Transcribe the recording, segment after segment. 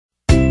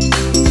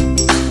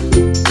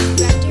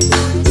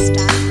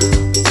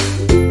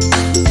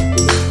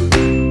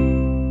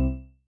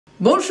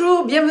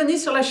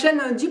sur la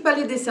chaîne du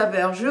Palais des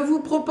Saveurs. Je vous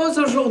propose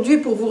aujourd'hui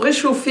pour vous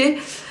réchauffer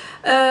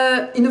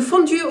une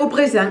fondue au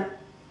Brézain.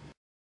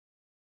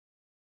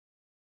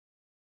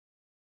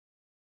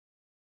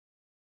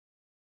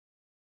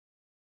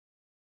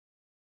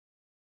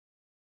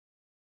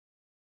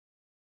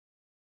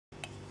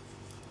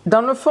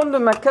 Dans le fond de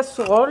ma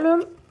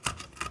casserole,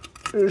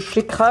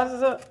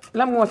 j'écrase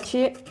la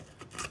moitié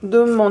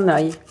de mon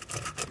ail.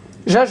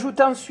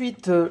 J'ajoute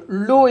ensuite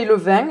l'eau et le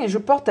vin et je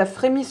porte à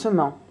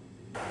frémissement.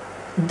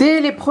 Dès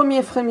les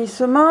premiers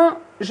frémissements,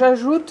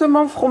 j'ajoute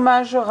mon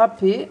fromage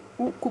râpé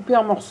ou coupé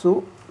en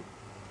morceaux.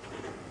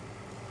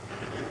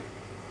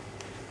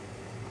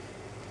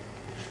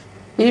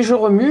 Et je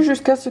remue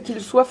jusqu'à ce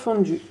qu'il soit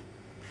fondu.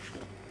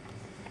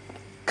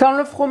 Quand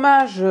le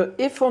fromage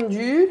est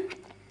fondu,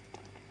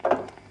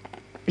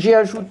 j'y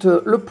ajoute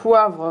le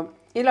poivre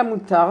et la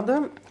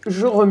moutarde.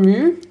 Je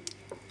remue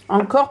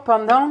encore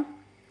pendant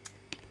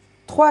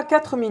 3 à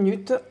 4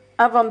 minutes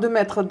avant de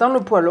mettre dans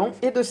le poêlon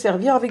et de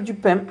servir avec du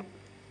pain.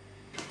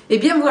 Et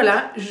bien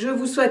voilà, je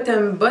vous souhaite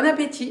un bon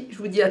appétit. Je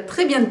vous dis à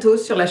très bientôt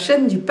sur la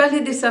chaîne du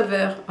Palais des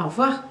Saveurs. Au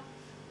revoir.